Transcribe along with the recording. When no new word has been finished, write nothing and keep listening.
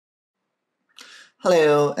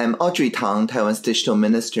Hello, I'm Audrey Tang, Taiwan's Digital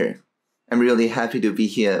Minister. I'm really happy to be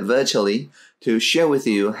here virtually to share with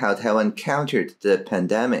you how Taiwan countered the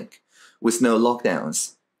pandemic with no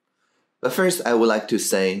lockdowns. But first, I would like to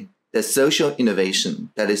say that social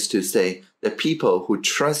innovation, that is to say, the people who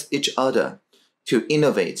trust each other to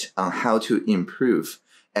innovate on how to improve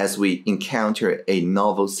as we encounter a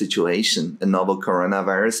novel situation, a novel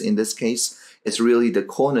coronavirus in this case, is really the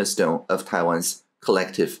cornerstone of Taiwan's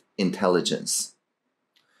collective intelligence.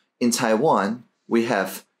 In Taiwan, we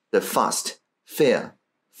have the fast, fair,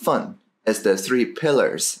 fun as the three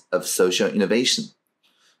pillars of social innovation.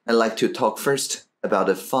 I'd like to talk first about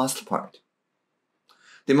the fast part.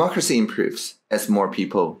 Democracy improves as more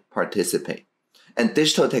people participate, and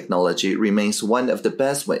digital technology remains one of the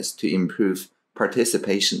best ways to improve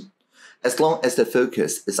participation, as long as the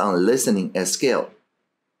focus is on listening at scale,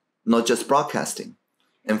 not just broadcasting,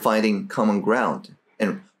 and finding common ground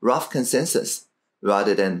and rough consensus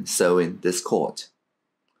rather than sowing discord.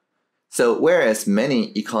 So whereas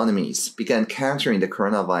many economies began countering the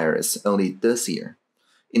coronavirus only this year,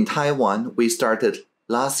 in Taiwan we started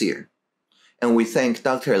last year, and we thank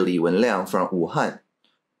Dr. Li Wenliang from Wuhan,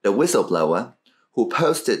 the whistleblower, who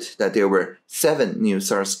posted that there were 7 new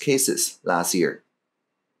SARS cases last year.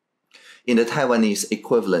 In the Taiwanese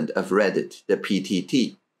equivalent of Reddit, the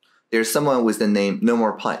PTT, there's someone with the name No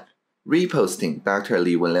More Pipe reposting Dr.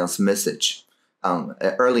 Li Wenliang's message on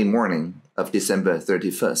an early morning of December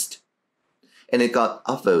 31st. And it got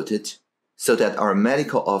upvoted so that our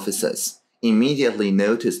medical officers immediately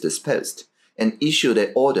noticed this post and issued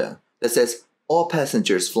an order that says all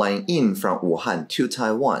passengers flying in from Wuhan to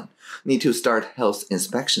Taiwan need to start health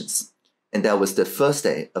inspections. And that was the first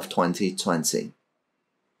day of 2020.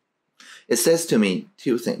 It says to me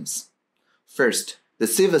 2 things. First, the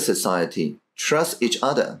civil society trusts each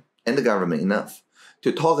other and the government enough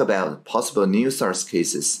to talk about possible new SARS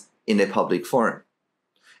cases in a public forum,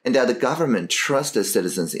 and that the government trusts the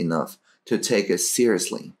citizens enough to take it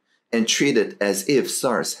seriously and treat it as if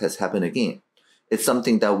SARS has happened again. It's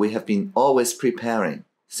something that we have been always preparing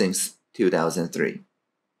since 2003.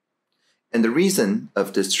 And the reason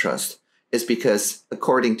of this trust is because,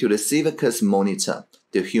 according to the Civicus Monitor,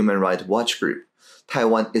 the Human Rights Watch group,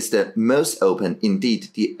 Taiwan is the most open, indeed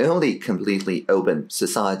the only completely open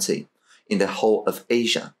society in the whole of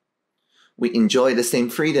Asia. We enjoy the same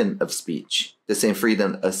freedom of speech, the same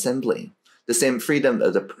freedom of assembly, the same freedom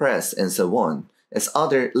of the press, and so on, as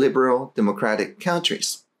other liberal democratic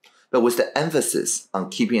countries, but with the emphasis on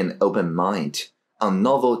keeping an open mind on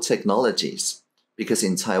novel technologies, because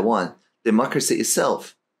in Taiwan, democracy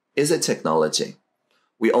itself is a technology.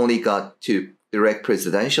 We only got to direct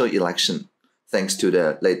presidential election thanks to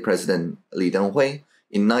the late President Li Denghui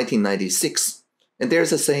in 1996. And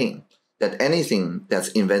there's a saying that anything that's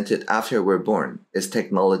invented after we're born is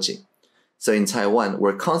technology. So in Taiwan,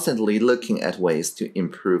 we're constantly looking at ways to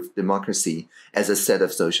improve democracy as a set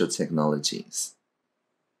of social technologies.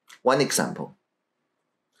 One example.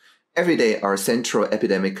 Every day, our Central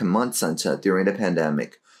Epidemic Command Center during the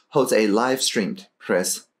pandemic holds a live-streamed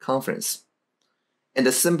press conference. And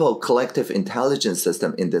the simple collective intelligence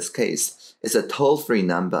system in this case is a toll-free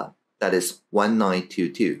number that is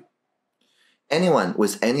 1922. Anyone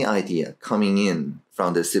with any idea coming in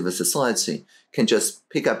from the civil society can just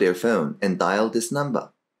pick up their phone and dial this number.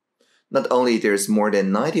 Not only there's more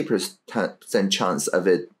than 90% chance of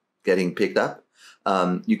it getting picked up,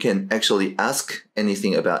 you can actually ask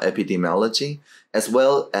anything about epidemiology, as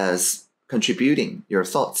well as contributing your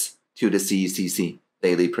thoughts to the CECC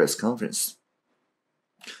daily press conference.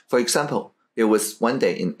 For example, there was one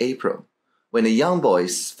day in April when a young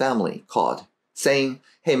boy's family called saying,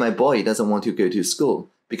 hey, my boy doesn't want to go to school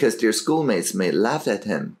because their schoolmates may laugh at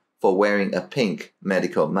him for wearing a pink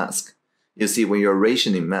medical mask. You see, when you're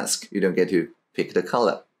rationing mask, you don't get to pick the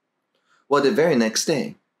color. Well, the very next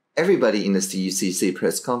day, everybody in the CECC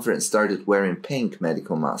press conference started wearing pink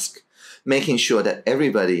medical mask, making sure that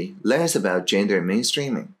everybody learns about gender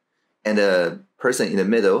mainstreaming. And the person in the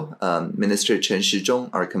middle, Minister Chen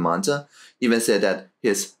Shizhong, our commander, even said that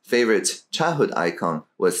his favorite childhood icon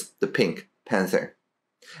was the pink panther.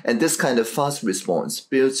 And this kind of fast response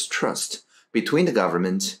builds trust between the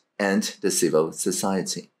government and the civil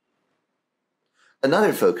society.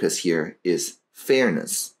 Another focus here is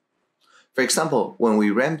fairness. For example, when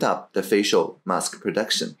we ramped up the facial mask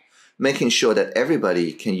production, making sure that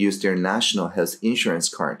everybody can use their national health insurance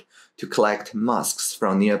card to collect masks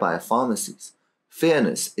from nearby pharmacies,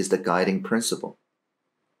 fairness is the guiding principle.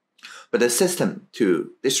 But the system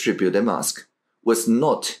to distribute the mask was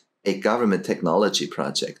not a government technology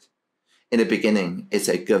project. In the beginning, it's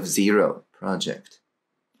a GovZero project.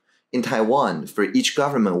 In Taiwan, for each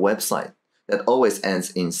government website that always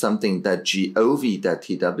ends in something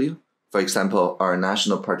 .gov.tw, for example, our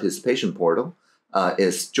national participation portal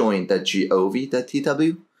is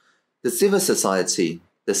join.gov.tw, the civil society,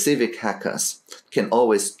 the civic hackers, can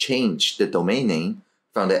always change the domain name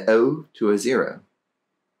from the O to a 0.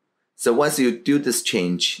 So once you do this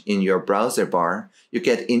change in your browser bar, you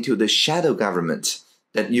get into the shadow government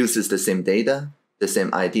that uses the same data, the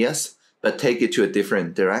same ideas, but take it to a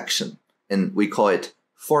different direction. And we call it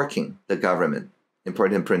forking the government.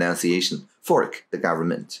 Important pronunciation, fork the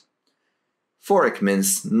government. Fork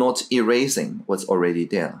means not erasing what's already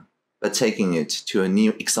there, but taking it to a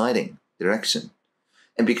new exciting direction.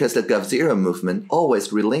 And because the Gov0 movement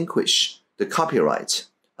always relinquish the copyright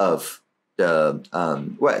of the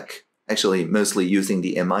work, actually mostly using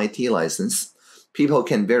the MIT license, people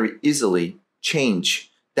can very easily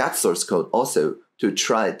change that source code also to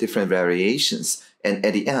try different variations. And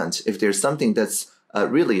at the end, if there's something that's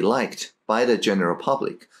really liked by the general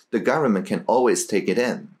public, the government can always take it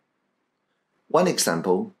in. One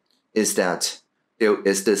example is that there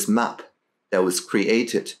is this map that was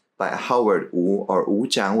created by Howard Wu or Wu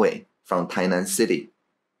Jianwei from Tainan City.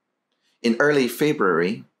 In early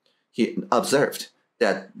February, he observed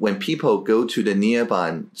that when people go to the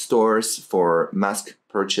nearby stores for mask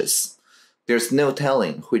purchase, there's no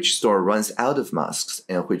telling which store runs out of masks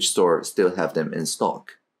and which store still have them in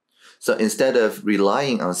stock. So instead of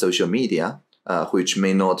relying on social media, which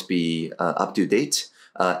may not be up to date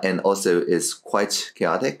and also is quite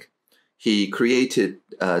chaotic, he created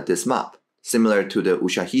this map similar to the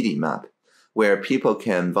Ushahidi map, where people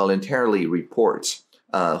can voluntarily report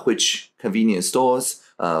which convenience stores,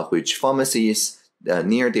 which pharmacies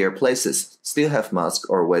near their places still have masks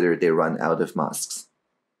or whether they run out of masks.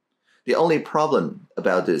 The only problem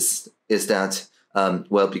about this is that,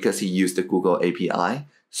 well, because he used the Google API,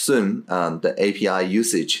 soon the API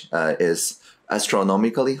usage is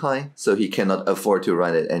astronomically high, so he cannot afford to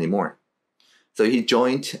run it anymore. So he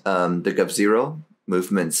joined the Gov0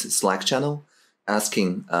 movement's Slack channel,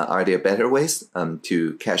 asking, are there better ways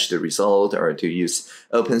to cache the result or to use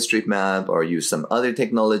OpenStreetMap or use some other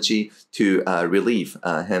technology to relieve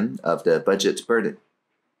him of the budget burden?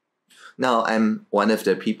 Now, I'm one of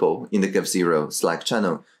the people in the Gov0 Slack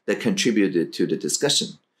channel that contributed to the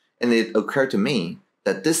discussion, and it occurred to me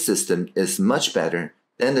that this system is much better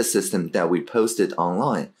than the system that we posted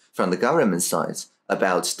online from the government side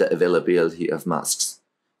about the availability of masks.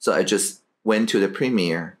 So I just went to the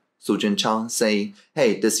premier, Su Zhenchang, saying,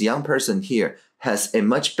 hey, this young person here has a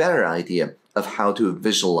much better idea of how to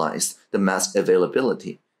visualize the mask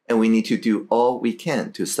availability, and we need to do all we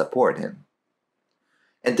can to support him.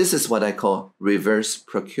 And this is what I call reverse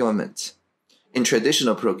procurement. In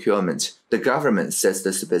traditional procurement, the government sets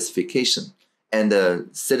the specification, and the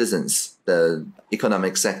citizens, the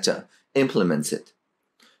economic sector, implements it.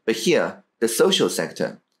 But here, the social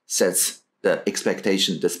sector sets the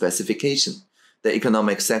expectation, the specification. The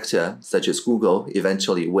economic sector, such as Google,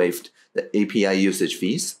 eventually waived the API usage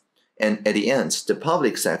fees. And at the end, the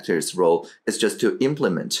public sector's role is just to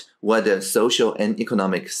implement what the social and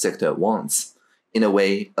economic sector wants in a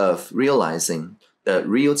way of realizing the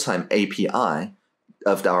real-time API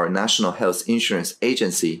of our National Health Insurance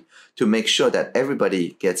Agency to make sure that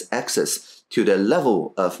everybody gets access to the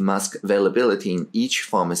level of mask availability in each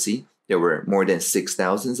pharmacy. There were more than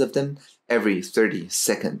 6,000 of them every 30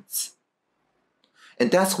 seconds.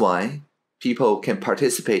 And that's why people can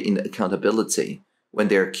participate in accountability when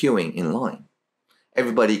they're queuing in line.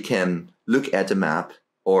 Everybody can look at the map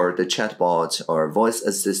or the chatbot or voice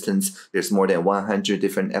assistants. There's more than 100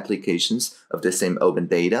 different applications of the same open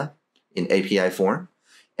data in API form.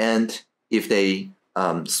 And if they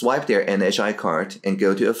swipe their NHI card and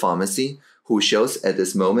go to a pharmacy who shows at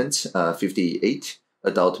this moment 58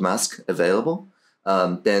 adult masks available,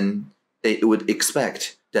 then they would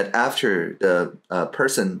expect that after the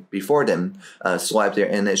person before them swipe their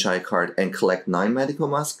NHI card and collect 9 medical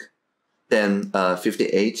masks, then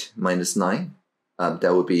 58 minus 9,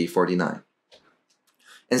 that would be 49.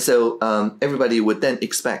 And so everybody would then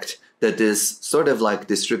expect that this sort of like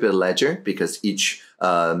distributed ledger, because each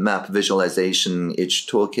map visualization, each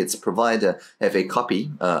toolkit's provider have a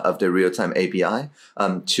copy of the real-time API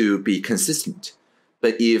to be consistent.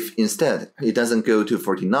 But if instead it doesn't go to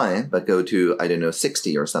 49, but go to, I don't know,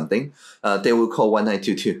 60 or something, they will call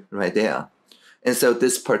 1922 right there. And so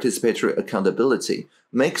this participatory accountability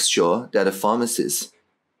makes sure that the pharmacists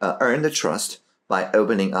earn the trust by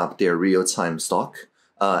opening up their real-time stock,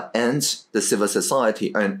 and the civil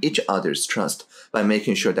society earn each other's trust by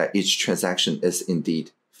making sure that each transaction is indeed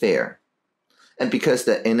fair. And because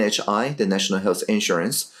the NHI, the National Health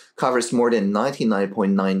Insurance, covers more than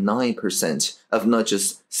 99.99% of not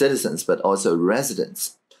just citizens but also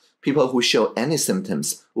residents, people who show any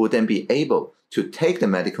symptoms will then be able to take the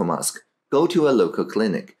medical mask, go to a local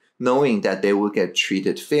clinic, knowing that they will get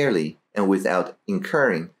treated fairly and without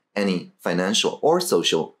incurring any financial or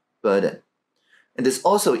social burden. And this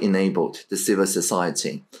also enabled the civil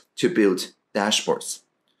society to build dashboards.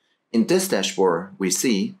 In this dashboard, we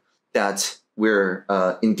see that we're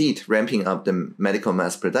indeed ramping up the medical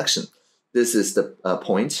mask production. This is the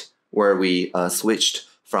point where we switched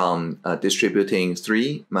from distributing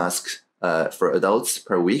 3 masks for adults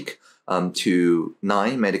per week to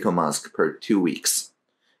 9 medical masks per 2 weeks.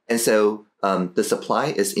 And so the supply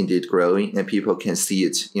is indeed growing and people can see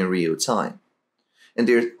it in real time. And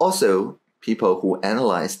there's also people who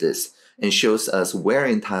analyze this and shows us where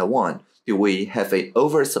in Taiwan do we have an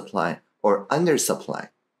oversupply or undersupply.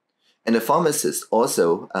 And the pharmacist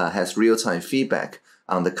also has real-time feedback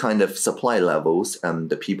on the kind of supply levels,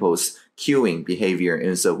 the people's queuing behavior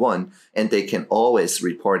and so on, and they can always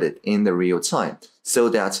report it in the real time so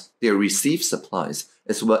that they receive supplies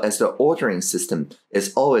as well as the ordering system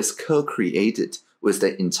is always co-created with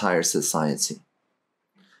the entire society.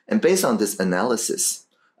 And based on this analysis,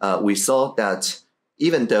 we saw that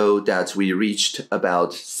even though that we reached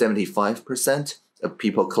about 75% of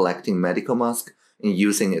people collecting medical masks and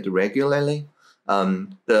using it regularly,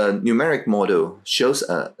 the numeric model shows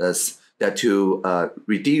us that to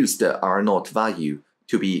reduce the R0 value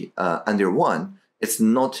to be under 1, it's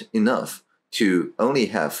not enough to only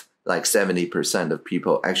have like 70% of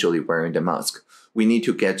people actually wearing the mask. We need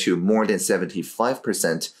to get to more than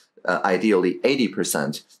 75%, ideally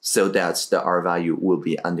 80%, so that the R value will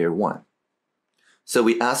be under 1. So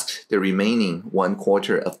we asked the remaining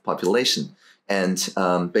 1/4 of population, and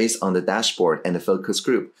based on the dashboard and the focus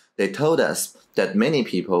group, they told us that many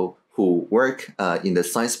people who work in the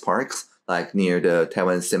science parks, like near the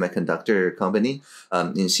Taiwan Semiconductor Company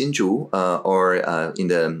in Hsinchu, or in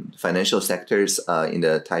the financial sectors in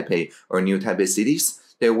the Taipei or New Taipei cities,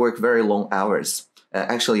 they work very long hours,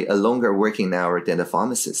 actually a longer working hour than the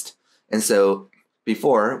pharmacist. And so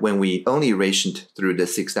before, when we only rationed through the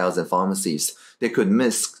 6,000 pharmacies, they could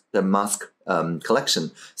miss the mask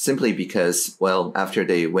collection simply because, well, after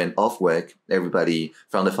they went off work, everybody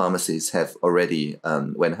from the pharmacies have already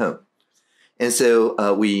went home. And so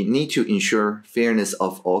we need to ensure fairness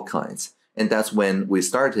of all kinds. And that's when we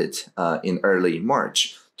started in early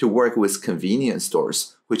March to work with convenience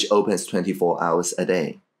stores, which opens 24 hours a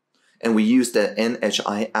day. And we use the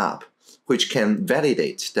NHI app, which can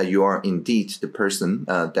validate that you are indeed the person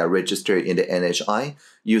that registered in the NHI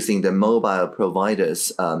using the mobile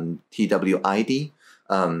provider's TWID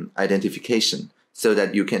identification, so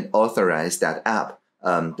that you can authorize that app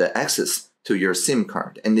the access to your SIM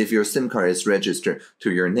card. And if your SIM card is registered to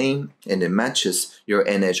your name and it matches your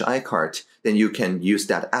NHI card, then you can use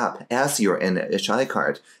that app as your NHI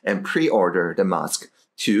card and pre-order the mask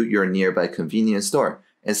to your nearby convenience store.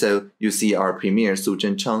 And so you see our premier Su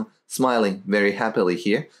Zhenchang smiling very happily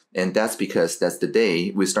here, and that's because that's the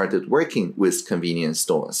day we started working with convenience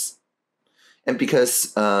stores. And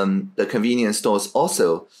because the convenience stores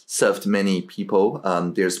also served many people,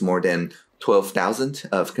 there's more than 12,000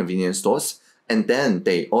 of convenience stores, and then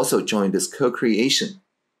they also joined this co-creation,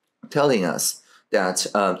 telling us that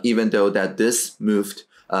even though that this moved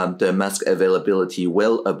the mask availability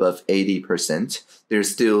well above 80%, there's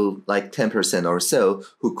still like 10% or so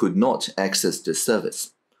who could not access the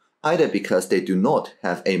service, either because they do not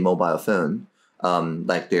have a mobile phone,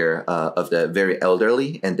 like they're of the very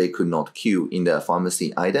elderly and they could not queue in the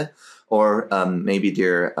pharmacy either, or maybe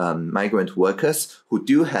they're migrant workers who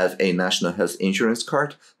do have a national health insurance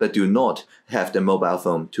card but do not have the mobile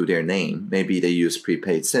phone to their name. Maybe they use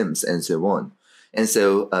prepaid SIMs and so on. And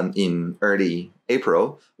so in early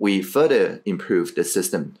April, we further improved the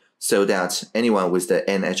system so that anyone with the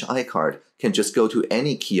NHI card can just go to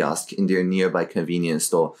any kiosk in their nearby convenience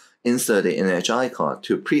store, insert the NHI card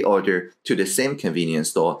to pre-order to the same convenience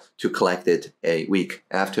store to collect it a week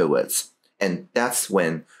afterwards. And that's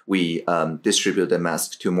when we distribute the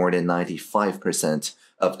mask to more than 95%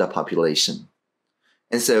 of the population.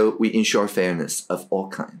 And so we ensure fairness of all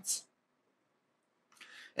kinds.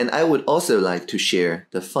 And I would also like to share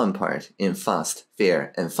the fun part in fast,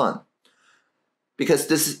 fair, and fun. Because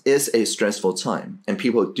this is a stressful time and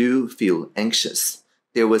people do feel anxious.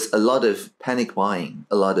 There was a lot of panic buying,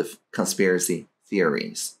 a lot of conspiracy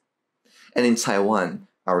theories. And in Taiwan,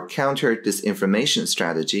 our counter-disinformation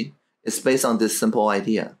strategy is based on this simple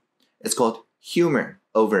idea. It's called humor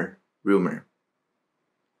over rumor.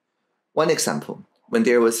 One example, when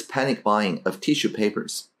there was panic buying of tissue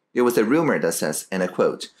papers, there was a rumor that says, and I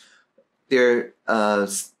quote, "There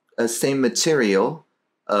same material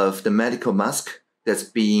of the medical mask that's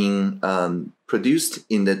being produced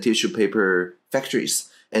in the tissue paper factories,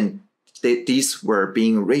 and these were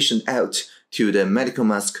being rationed out to the medical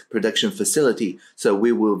mask production facility, so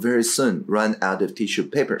we will very soon run out of tissue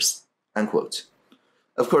papers," unquote.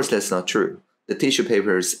 Of course, that's not true. The tissue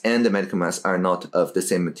papers and the medical masks are not of the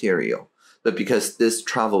same material, but because this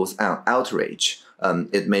travels on outrage,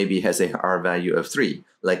 it maybe has a R value of 3,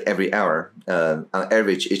 like every hour, on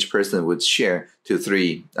average, each person would share to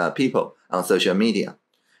 3 people on social media.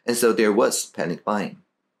 And so there was panic buying.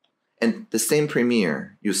 And the same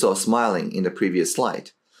premier you saw smiling in the previous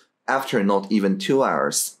slide, after not even 2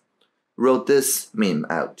 hours, wrote this meme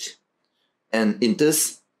out. And in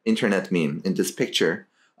this internet meme, in this picture,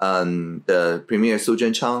 the premier Su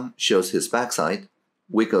Zhenchang shows his backside,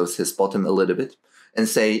 wiggles his bottom a little bit, and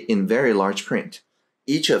say in very large print,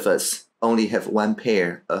 "Each of us only have 1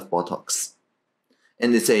 pair of buttocks."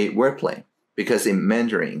 And it's a wordplay, because in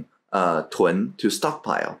Mandarin, 囤 to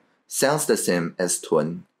stockpile sounds the same as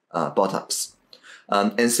囤 buttocks.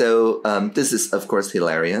 And so this is, of course,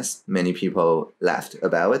 hilarious. Many people laughed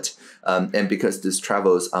about it. And because this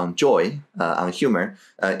travels on joy, on humor,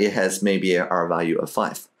 it has maybe a R value of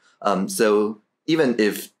 5. So even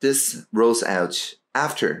if this rolls out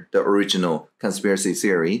after the original conspiracy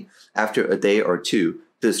theory, after a day or 2,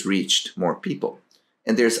 this reached more people.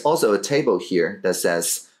 And there's also a table here that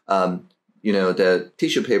says, the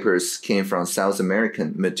tissue papers came from South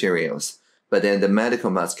American materials, but then the medical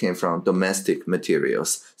masks came from domestic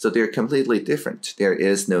materials. So they're completely different. There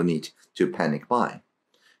is no need to panic buy.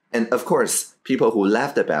 And of course, people who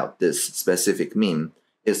laughed about this specific meme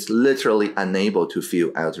is literally unable to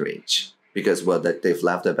feel outrage because, well, they've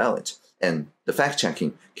laughed about it. And the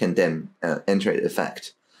fact-checking can then enter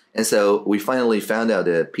effect. And so we finally found out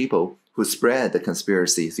the people who spread the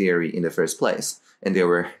conspiracy theory in the first place, and they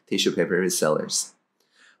were tissue paper resellers.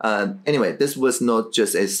 Anyway, this was not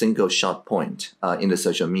just a single shot point in the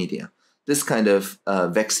social media. This kind of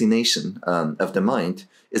vaccination of the mind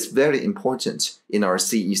is very important in our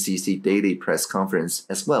CECC daily press conference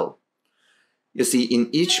as well. You see, in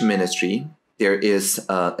each ministry, there is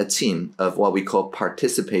a team of what we call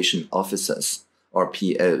participation officers, or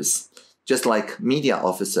POs, just like media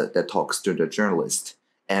officer that talks to the journalist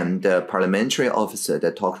and the parliamentary officer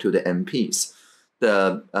that talk to the MPs.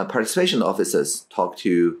 The participation officers talk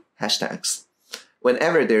to hashtags.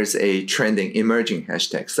 Whenever there's a trending emerging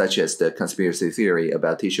hashtag, such as the conspiracy theory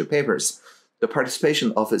about tissue papers, the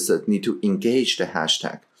participation officers need to engage the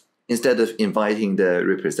hashtag. Instead of inviting the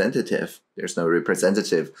representative, there's no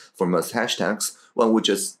representative for most hashtags, one would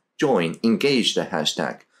just join, engage the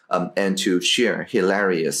hashtag, and to share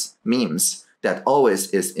hilarious memes that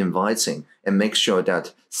always is inviting and make sure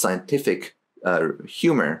that scientific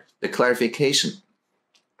humor, the clarification,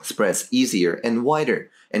 spreads easier and wider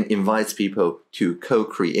and invites people to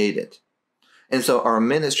co-create it. And so our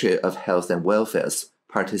Ministry of Health and Welfare's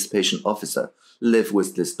participation officer lived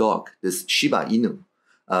with this dog, this Shiba Inu,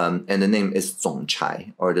 and the name is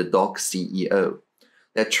Zongchai, or the dog CEO,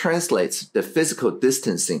 that translates the physical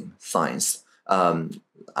distancing signs on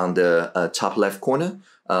the top left corner.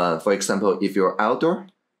 For example, if you're outdoor,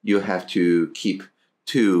 you have to keep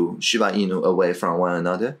 2 Shiba Inu away from one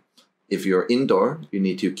another. If you're indoor, you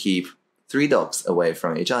need to keep 3 dogs away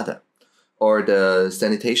from each other. Or the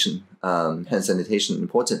sanitation, hand sanitation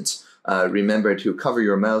important. Remember to cover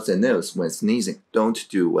your mouth and nose when sneezing. Don't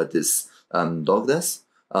do what this dog does.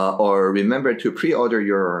 Or remember to pre-order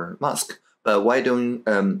your mask. But why don't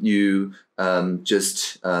you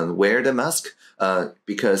just wear the mask?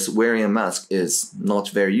 Because wearing a mask is not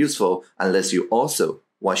very useful unless you also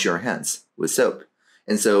wash your hands with soap.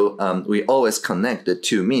 And so we always connect the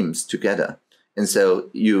 2 memes together. And so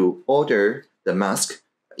you order the mask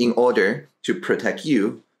in order to protect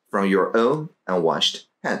you from your own unwashed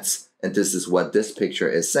hands. And this is what this picture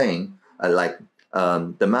is saying.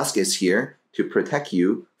 The mask is here to protect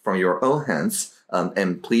you from your own hands.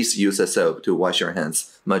 And please use a soap to wash your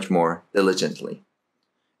hands much more diligently.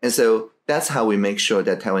 And so that's how we make sure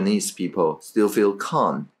that Taiwanese people still feel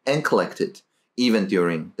calm and collected, even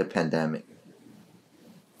during the pandemic.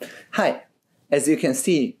 Hi, as you can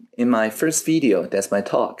see in my first video, that's my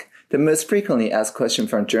talk, the most frequently asked questions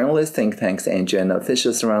from journalists, think tanks, and general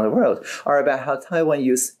officials around the world are about how Taiwan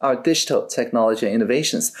uses our digital technology and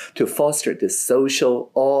innovations to foster the social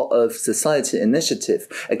all of society initiative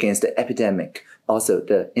against the epidemic, also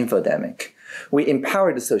the infodemic. We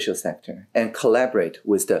empower the social sector and collaborate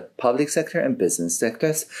with the public sector and business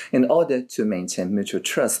sectors in order to maintain mutual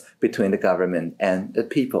trust between the government and the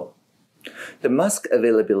people. The mask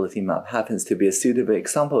availability map happens to be a suitable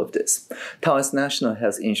example of this. Taiwan's National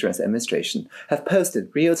Health Insurance Administration have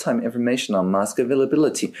posted real-time information on mask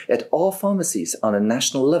availability at all pharmacies on a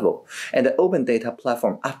national level, and the open data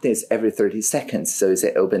platform updates every 30 seconds, so it's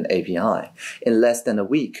an open API. In less than a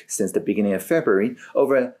week since the beginning of February,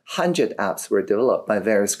 over 100 apps were developed by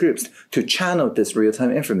various groups to channel this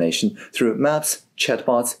real-time information through maps,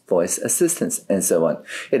 chatbots, voice assistants, and so on.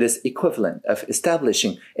 It is equivalent of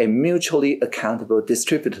establishing a mutually accountable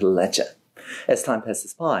distributed ledger. As time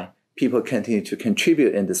passes by, people continue to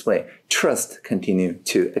contribute in this way. Trust continue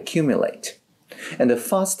to accumulate. And the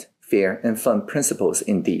fast, fair, and fun principles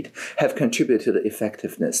indeed have contributed to the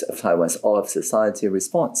effectiveness of Taiwan's all-of-society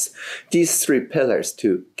response. These three pillars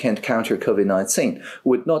to counter COVID-19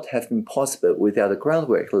 would not have been possible without the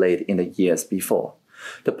groundwork laid in the years before.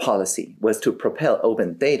 The policy was to propel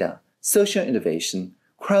open data, social innovation,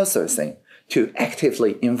 crowdsourcing, to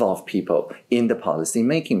actively involve people in the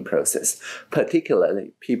policy-making process.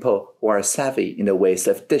 Particularly, people who are savvy in the ways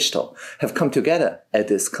of digital have come together at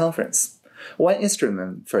this conference. One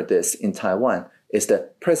instrument for this in Taiwan is the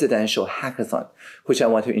Presidential Hackathon, which I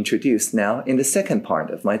want to introduce now in the second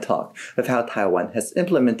part of my talk of how Taiwan has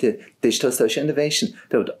implemented digital social innovation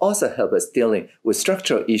that would also help us dealing with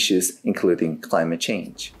structural issues, including climate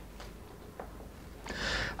change.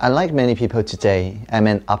 Unlike many people today, I'm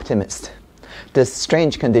an optimist. This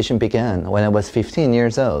strange condition began when I was 15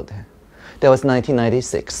 years old. That was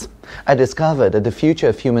 1996. I discovered that the future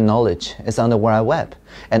of human knowledge is on the World Web,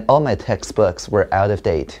 and all my textbooks were out of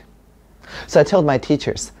date. So I told my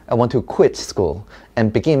teachers I want to quit school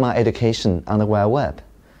and begin my education on the World Web.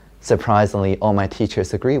 Surprisingly, all my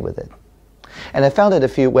teachers agreed with it. And I founded a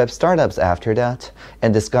few web startups after that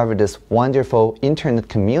and discovered this wonderful internet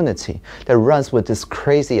community that runs with this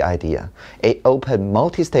crazy idea, an open,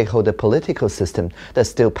 multi-stakeholder political system that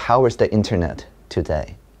still powers the internet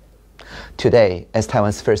today. Today, as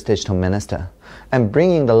Taiwan's first digital minister, I'm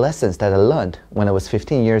bringing the lessons that I learned when I was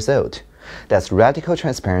 15 years old. That's radical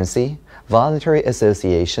transparency, voluntary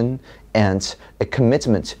association, and a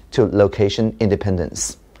commitment to location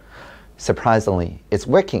independence. Surprisingly, it's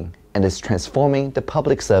working and is transforming the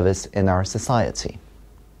public service in our society.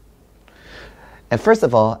 And first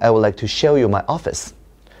of all, I would like to show you my office.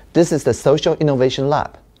 This is the Social Innovation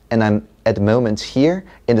Lab, and I'm at the moment here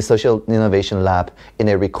in the Social Innovation Lab in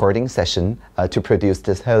a recording session to produce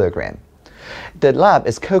this hologram. The lab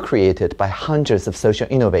is co-created by hundreds of social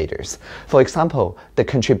innovators. For example, the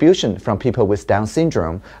contribution from people with Down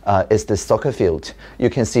syndrome is the soccer field. You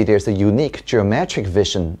can see there's a unique geometric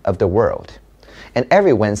vision of the world. And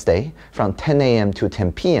every Wednesday, from 10 a.m. to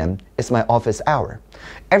 10 p.m. is my office hour.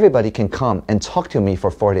 Everybody can come and talk to me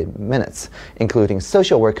for 40 minutes, including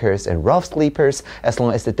social workers and rough sleepers, as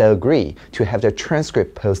long as they agree to have their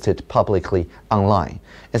transcript posted publicly online.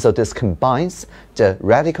 And so this combines the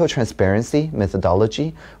radical transparency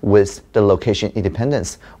methodology with the location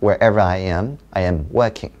independence. Wherever I am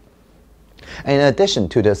working. And in addition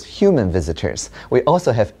to those human visitors, we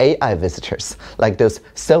also have AI visitors, like those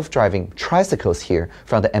self-driving tricycles here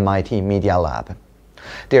from the MIT Media Lab.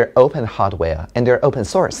 They're open hardware and they're open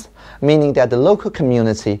source, meaning that the local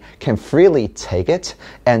community can freely take it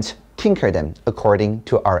and tinker them according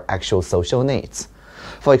to our actual social needs.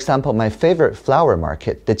 For example, my favorite flower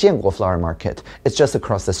market, the Jianguo Flower Market, is just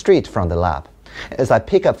across the street from the lab. As I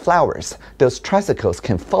pick up flowers, those tricycles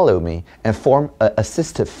can follow me and form an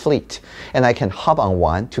assistive fleet, and I can hop on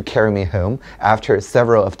one to carry me home after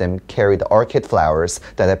several of them carry the orchid flowers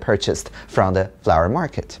that I purchased from the flower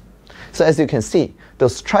market. So as you can see,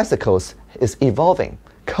 those tricycles is evolving,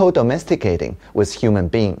 co-domesticating with human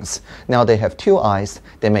beings. Now they have two eyes,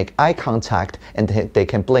 they make eye contact, and they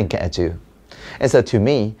can blink at you. And so to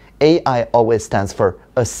me, AI always stands for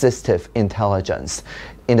assistive intelligence,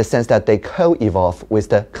 in the sense that they co-evolve with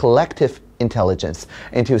the collective intelligence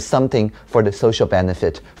into something for the social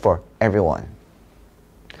benefit for everyone.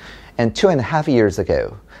 And 2.5 years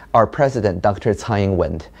ago, our president, Dr. Tsai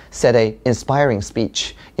Ing-wen, said an inspiring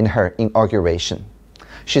speech in her inauguration.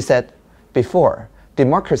 She said, before,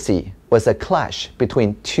 democracy was a clash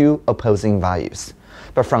between two opposing values.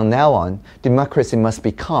 But from now on, democracy must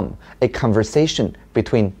become a conversation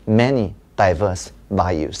between many diverse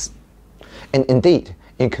values. And indeed,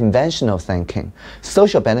 in conventional thinking,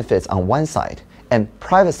 social benefits on one side and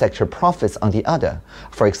private sector profits on the other,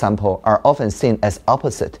 for example, are often seen as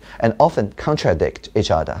opposite and often contradict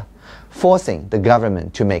each other, forcing the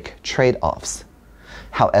government to make trade-offs.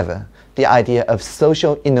 However, the idea of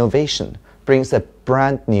social innovation brings a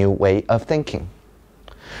brand new way of thinking.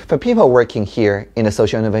 For people working here in the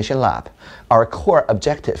Social Innovation Lab, our core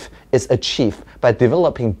objective is achieved by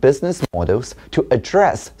developing business models to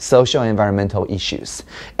address social and environmental issues,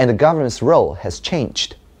 and the government's role has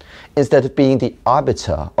changed. Instead of being the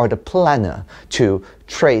arbiter or the planner to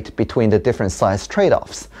trade between the different size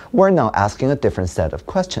trade-offs, we're now asking a different set of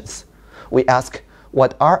questions. We ask,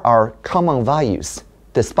 what are our common values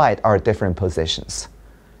despite our different positions?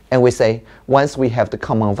 And we say, once we have the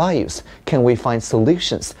common values, can we find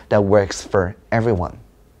solutions that works for everyone?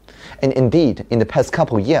 And indeed, in the past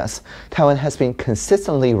couple of years, Taiwan has been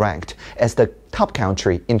consistently ranked as the top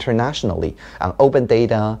country internationally on open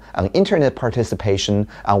data, on internet participation,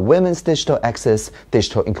 on women's digital access,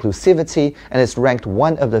 digital inclusivity, and is ranked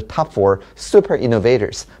one of the top 4 super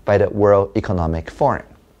innovators by the World Economic Forum.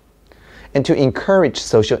 And to encourage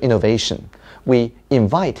social innovation, we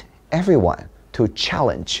invite everyone to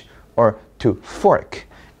challenge or to fork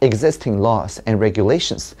existing laws and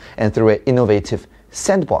regulations, and through an innovative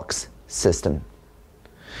sandbox system.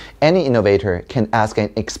 Any innovator can ask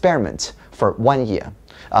an experiment for 1 year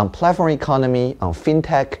on platform economy, on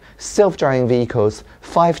fintech, self-driving vehicles,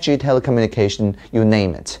 5G telecommunication, you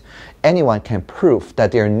name it. Anyone can prove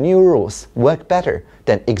that their new rules work better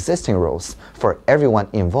than existing rules for everyone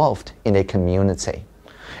involved in a community.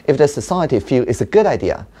 If the society feels it's a good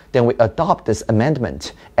idea, then we adopt this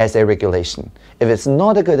amendment as a regulation. If it's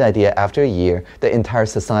not a good idea after a year, the entire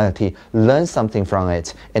society learns something from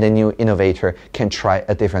it, and a new innovator can try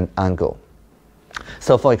a different angle.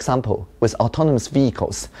 So for example, with autonomous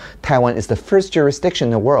vehicles, Taiwan is the first jurisdiction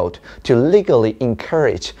in the world to legally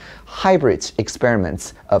encourage hybrid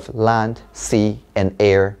experiments of land, sea, and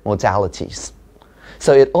air modalities.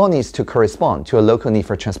 So it all needs to correspond to a local need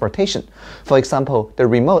for transportation. For example, the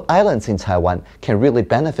remote islands in Taiwan can really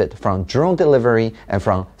benefit from drone delivery and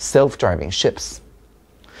from self-driving ships.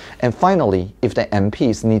 And finally, if the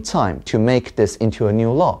MPs need time to make this into a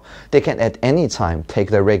new law, they can at any time take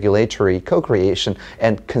the regulatory co-creation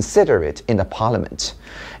and consider it in the parliament.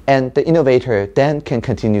 And the innovator then can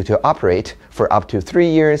continue to operate for up to 3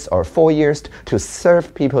 years or 4 years to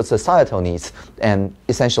serve people's societal needs, and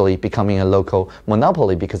essentially becoming a local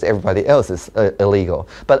monopoly because everybody else is illegal.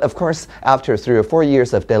 But of course, after 3 or 4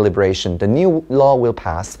 years of deliberation, the new law will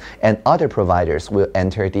pass and other providers will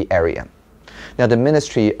enter the area. Now, the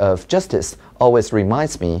Ministry of Justice always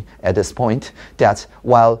reminds me at this point that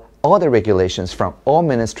while all the regulations from all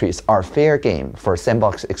ministries are fair game for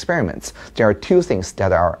sandbox experiments, there are 2 things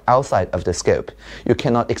that are outside of the scope. You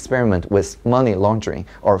cannot experiment with money laundering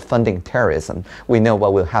or funding terrorism. We know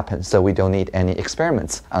what will happen, so we don't need any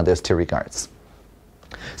experiments on those 2 regards.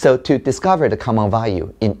 So to discover the common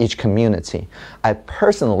value in each community, I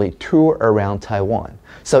personally tour around Taiwan.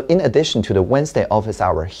 So in addition to the Wednesday office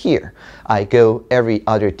hour here, I go every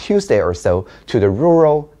other Tuesday or so to the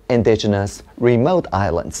rural, indigenous, remote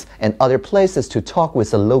islands, and other places to talk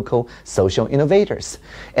with the local social innovators.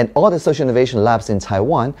 And all the social innovation labs in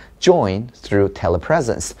Taiwan join through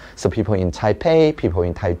telepresence. So people in Taipei, people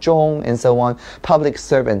in Taichung, and so on, public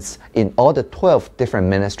servants in all the 12 different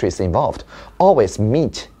ministries involved always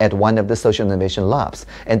meet at one of the social innovation labs,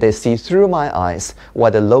 and they see through my eyes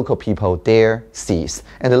what the local people there sees.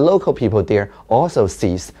 And the local people there also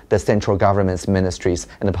sees the central government's ministries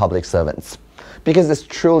and the public servants. Because it's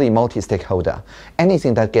truly multi-stakeholder.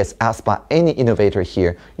 Anything that gets asked by any innovator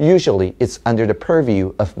here, usually it's under the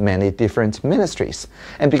purview of many different ministries.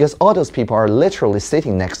 And because all those people are literally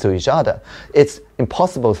sitting next to each other, it's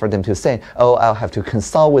impossible for them to say, oh, I'll have to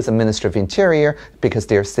consult with the Minister of Interior because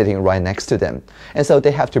they're sitting right next to them. And so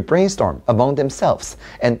they have to brainstorm among themselves.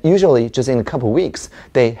 And usually, just in a couple of weeks,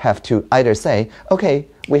 they have to either say, okay,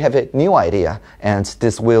 we have a new idea, and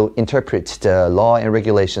this will interpret the law and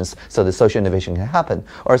regulations so the social innovation can happen.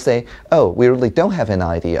 Or say, oh, we really don't have an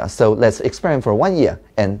idea, so let's experiment for 1 year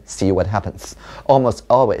and see what happens. Almost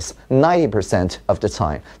always, 90% of the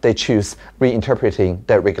time, they choose reinterpreting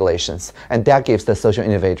the regulations, and that gives the social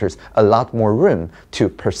innovators a lot more room to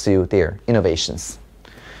pursue their innovations.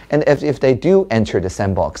 And if they do enter the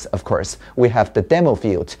sandbox, of course, we have the demo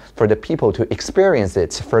field for the people to experience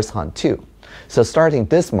it firsthand too. So starting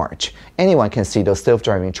this March, anyone can see those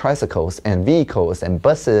self-driving tricycles and vehicles and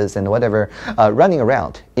buses and whatever running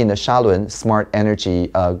around in the Shalun Smart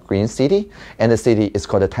Energy Green City. And the city is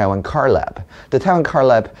called the Taiwan Car Lab. The Taiwan Car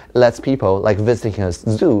Lab lets people, like visiting a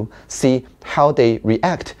zoo, see how they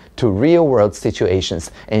react to real-world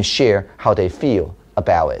situations and share how they feel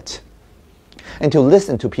about it. And to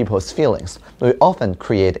listen to people's feelings, we often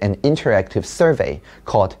create an interactive survey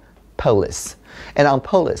called Polis. And on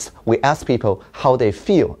Polis, we ask people how they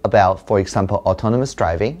feel about, for example, autonomous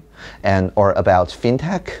driving, or about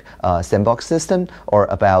fintech, sandbox system, or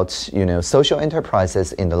about social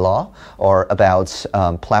enterprises in the law, or about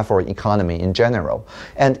platform economy in general.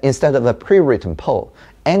 And instead of a pre-written poll,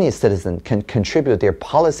 any citizen can contribute their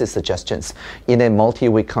policy suggestions in a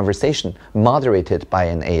multi-week conversation moderated by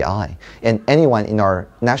an AI. And anyone in our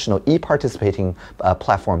national e-participating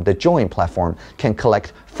platform, the Join platform, can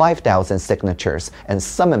collect 5,000 signatures and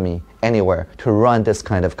summon me anywhere to run this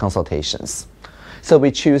kind of consultations. So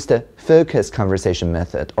we choose the focused conversation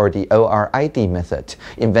method, or the ORID method,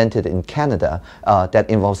 invented in Canada, that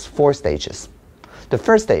involves 4 stages. The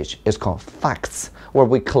first stage is called facts, where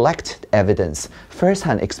we collect evidence,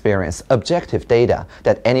 first-hand experience, objective data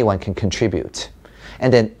that anyone can contribute.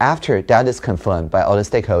 And then after that is confirmed by all the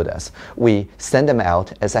stakeholders, we send them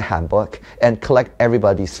out as a handbook and collect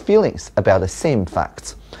everybody's feelings about the same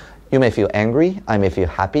facts. You may feel angry, I may feel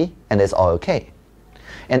happy, and it's all okay.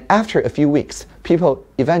 And after a few weeks, people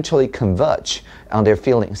eventually converge on their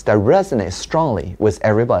feelings that resonate strongly with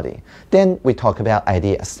everybody. Then we talk about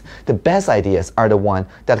ideas. The best ideas are the ones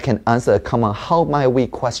that can answer a common how might we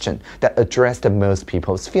question that address the most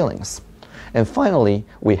people's feelings. And finally,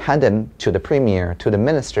 we hand them to the premier, to the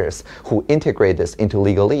ministers who integrate this into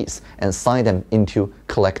legalese and sign them into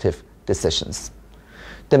collective decisions.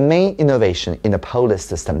 The main innovation in the Polis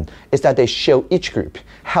system is that they show each group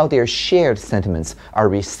how their shared sentiments are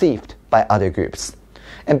received by other groups.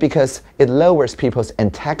 And because it lowers people's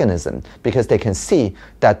antagonism, because they can see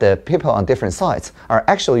that the people on different sides are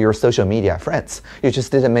actually your social media friends. You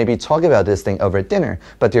just didn't maybe talk about this thing over dinner,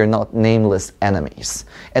 but they're not nameless enemies.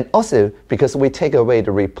 And also, because we take away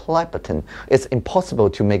the reply button, it's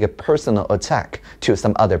impossible to make a personal attack to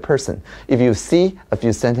some other person. If you see a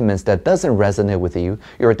few sentiments that doesn't resonate with you,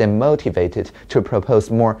 you're then motivated to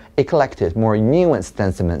propose more eclectic, more nuanced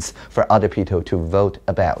sentiments for other people to vote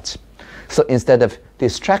about. So instead of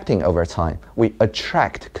distracting over time, we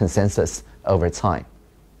attract consensus over time.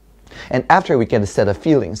 And after we get a set of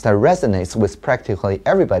feelings that resonates with practically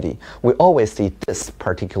everybody, we always see this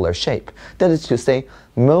particular shape. That is to say,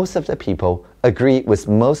 most of the people agree with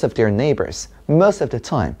most of their neighbors most of the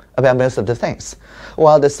time about most of the things.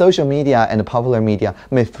 While the social media and the popular media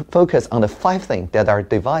may focus on the 5 things that are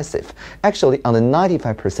divisive, actually on the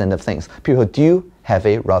 95% of things, people do have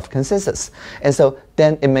a rough consensus. And so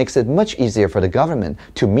then it makes it much easier for the government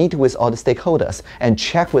to meet with all the stakeholders and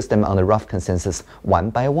check with them on the rough consensus one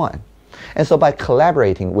by one. And so by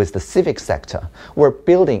collaborating with the civic sector, we're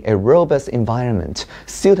building a robust environment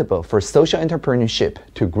suitable for social entrepreneurship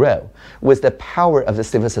to grow, with the power of the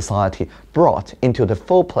civil society brought into the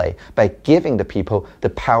full play by giving the people the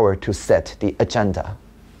power to set the agenda.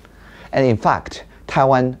 And in fact,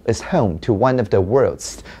 Taiwan is home to one of the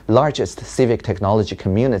world's largest civic technology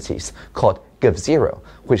communities called GovZero,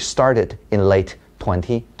 which started in late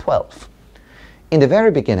 2012. In the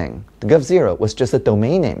very beginning, the GovZero was just a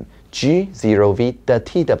domain name,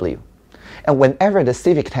 G0V.tw. And whenever the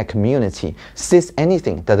civic tech community sees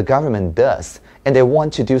anything that the government does, and they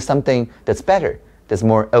want to do something that's better, that's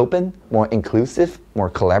more open, more inclusive, more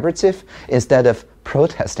collaborative, instead of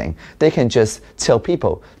protesting, they can just tell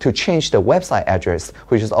people to change the website address,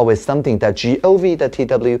 which is always something that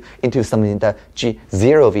gov.tw, into something that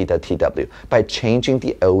g0v.tw. By changing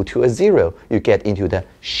the O to a 0, you get into the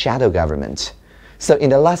shadow government. So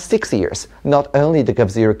in the last 6 years, not only the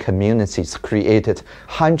GovZero communities created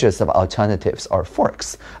hundreds of alternatives or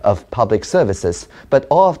forks of public services, but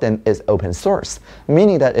all of them is open source,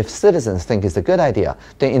 meaning that if citizens think it's a good idea,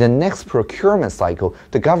 then in the next procurement cycle,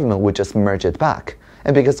 the government would just merge it back.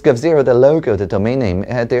 And because GovZero, the logo, the domain name,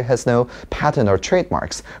 there has no patent or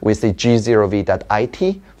trademarks. We see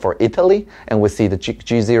G0V.it for Italy, and we see the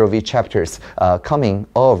G0V chapters coming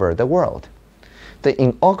all over the world. The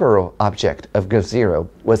inaugural object of GovZero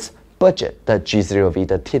was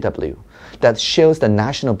budget.g0v.tw that shows the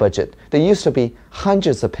national budget. There used to be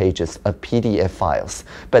hundreds of pages of PDF files,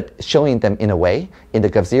 but showing them in a way, in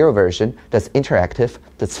the GovZero version, that's interactive,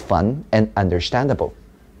 that's fun, and understandable.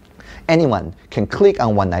 Anyone can click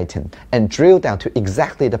on one item and drill down to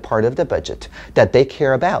exactly the part of the budget that they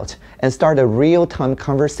care about and start a real-time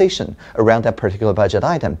conversation around that particular budget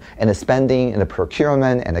item and the spending and the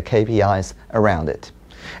procurement and the KPIs around it.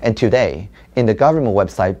 And today, in the government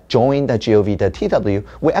website join.gov.tw,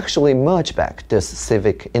 we actually merge back this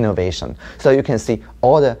civic innovation. So you can see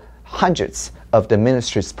all the hundreds of the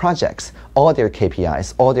ministry's projects, all their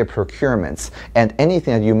KPIs, all their procurements, and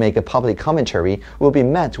anything that you make a public commentary will be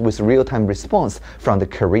met with real-time response from the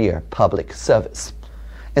Career Public Service.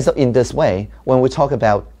 And so in this way, when we talk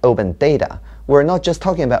about open data, we're not just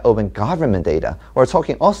talking about open government data, we're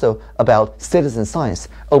talking also about citizen science,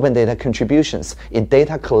 open data contributions in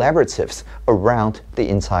data collaboratives around the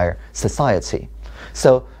entire society.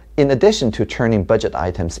 So in addition to turning budget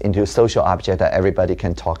items into social objects that everybody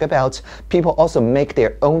can talk about, people also make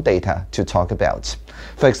their own data to talk about.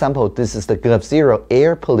 For example, this is the GovZero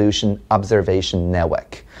Air Pollution Observation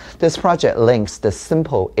Network. This project links the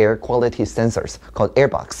simple air quality sensors called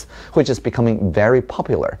Airbox, which is becoming very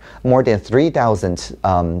popular. More than 3,000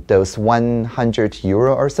 those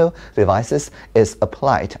 €100 or so devices is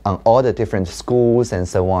applied on all the different schools and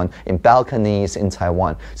so on, in balconies in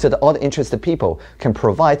Taiwan, so that all the interested people can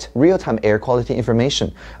provide real-time air quality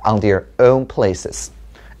information on their own places.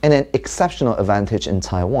 And an exceptional advantage in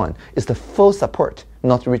Taiwan is the full support,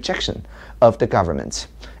 not rejection, of the government.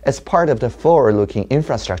 As part of the forward-looking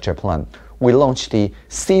infrastructure plan, we launched the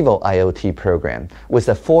Civil IoT program with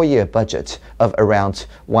a 4-year budget of around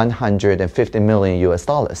 $150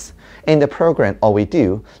 million. In the program, all we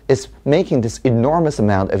do is making this enormous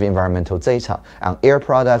amount of environmental data on air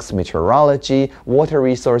products, meteorology, water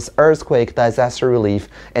resource, earthquake, disaster relief,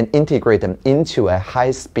 and integrate them into a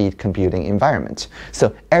high-speed computing environment.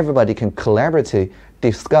 So everybody can collaboratively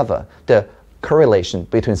discover the correlation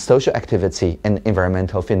between social activity and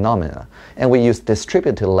environmental phenomena. And we use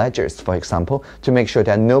distributed ledgers, for example, to make sure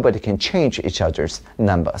that nobody can change each other's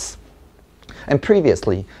numbers. And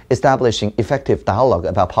previously, establishing effective dialogue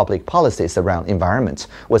about public policies around environment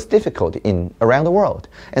was difficult around the world.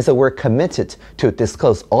 And so we're committed to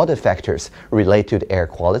disclose all the factors related to air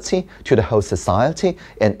quality, to the whole society,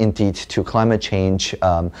 and indeed to climate change,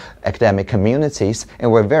 academic communities.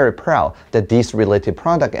 And we're very proud that these related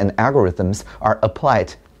products and algorithms are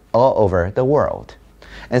applied all over the world.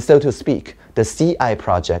 And so to speak, the CI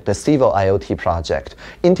project, the Civil IoT project,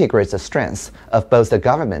 integrates the strengths of both the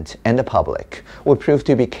government and the public. We prove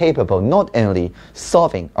to be capable not only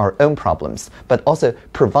solving our own problems, but also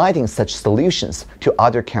providing such solutions to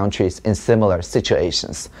other countries in similar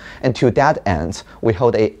situations. And to that end, we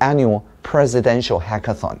hold an annual presidential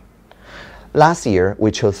hackathon. Last year,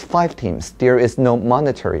 we chose 5 teams. There is no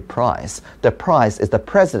monetary prize. The prize is the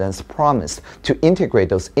president's promise to integrate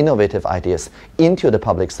those innovative ideas into the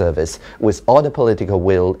public service with all the political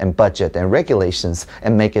will and budget and regulations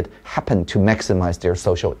and make it happen to maximize their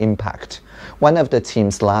social impact. One of the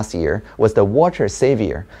teams last year was the Water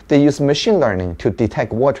Savior. They used machine learning to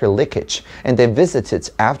detect water leakage, and they visited,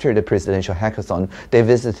 after the presidential hackathon, they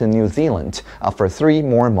visited New Zealand for 3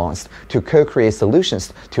 more months to co-create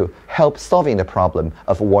solutions to help solving the problem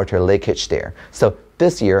of water leakage there. So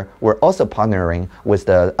this year, we're also partnering with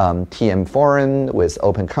the TM Forum, with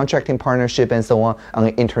Open Contracting Partnership and so on an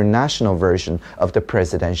international version of the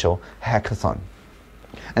presidential hackathon.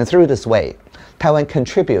 And through this way, Taiwan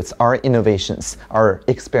contributes our innovations, our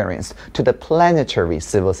experience to the planetary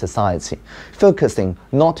civil society, focusing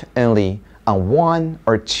not only on 1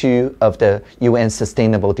 or 2 of the UN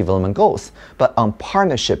Sustainable Development Goals, but on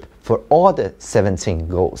partnership for all the 17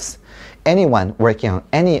 goals. Anyone working on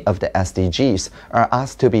any of the SDGs are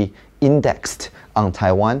asked to be indexed on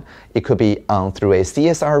Taiwan. It could be through a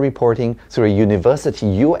CSR reporting, through a university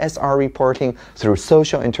USR reporting, through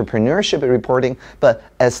social entrepreneurship reporting. But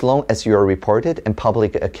as long as you are reported and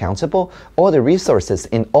publicly accountable, all the resources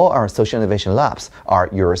in all our social innovation labs are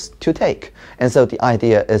yours to take. And so the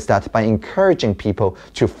idea is that by encouraging people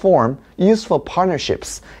to form useful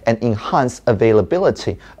partnerships and enhance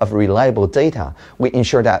availability of reliable data, we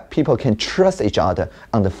ensure that people can trust each other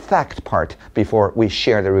on the fact part before we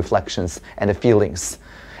share the reflections and the feelings.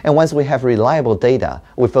 And once we have reliable data,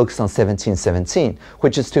 we focus on 1717,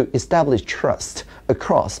 which is to establish trust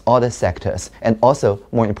across all the sectors and also,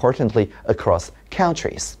 more importantly, across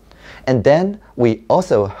countries. And then we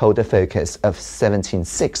also hold the focus of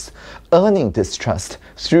 17.6, earning this trust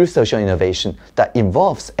through social innovation that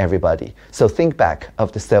involves everybody. So think back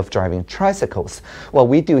of the self-driving tricycles. What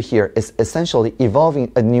we do here is essentially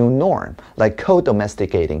evolving a new norm, like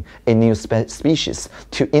co-domesticating a new species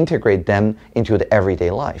to integrate them into the everyday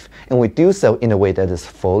life. And we do so in a way that is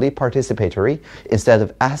fully participatory. Instead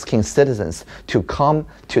of asking citizens to come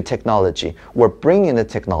to technology, we're bringing the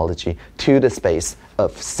technology to the space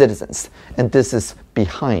of citizens. And this is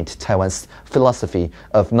behind Taiwan's philosophy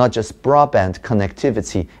of not just broadband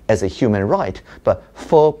connectivity as a human right, but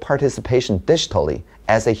full participation digitally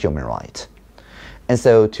as a human right. And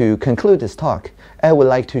so to conclude this talk, I would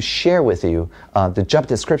like to share with you the job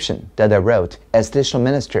description that I wrote as digital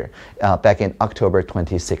minister back in October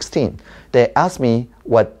 2016. They asked me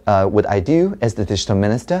what would I do as the digital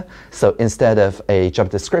minister. So instead of a job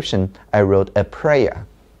description, I wrote a prayer.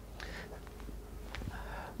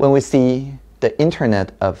 When we see the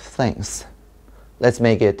Internet of Things, let's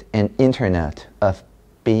make it an internet of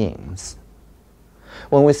beings.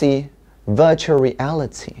 When we see virtual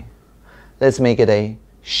reality, let's make it a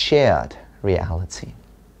shared reality.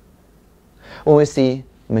 When we see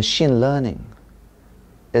machine learning,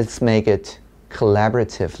 let's make it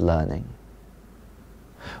collaborative learning.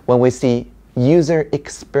 When we see user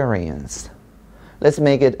experience, let's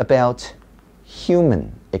make it about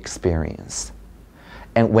human experience.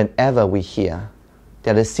 And whenever we hear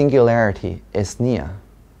that a singularity is near,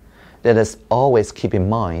 let us always keep in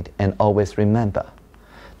mind and always remember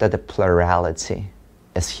that the plurality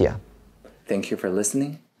is here. Thank you for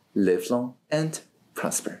listening. Live long and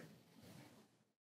prosper.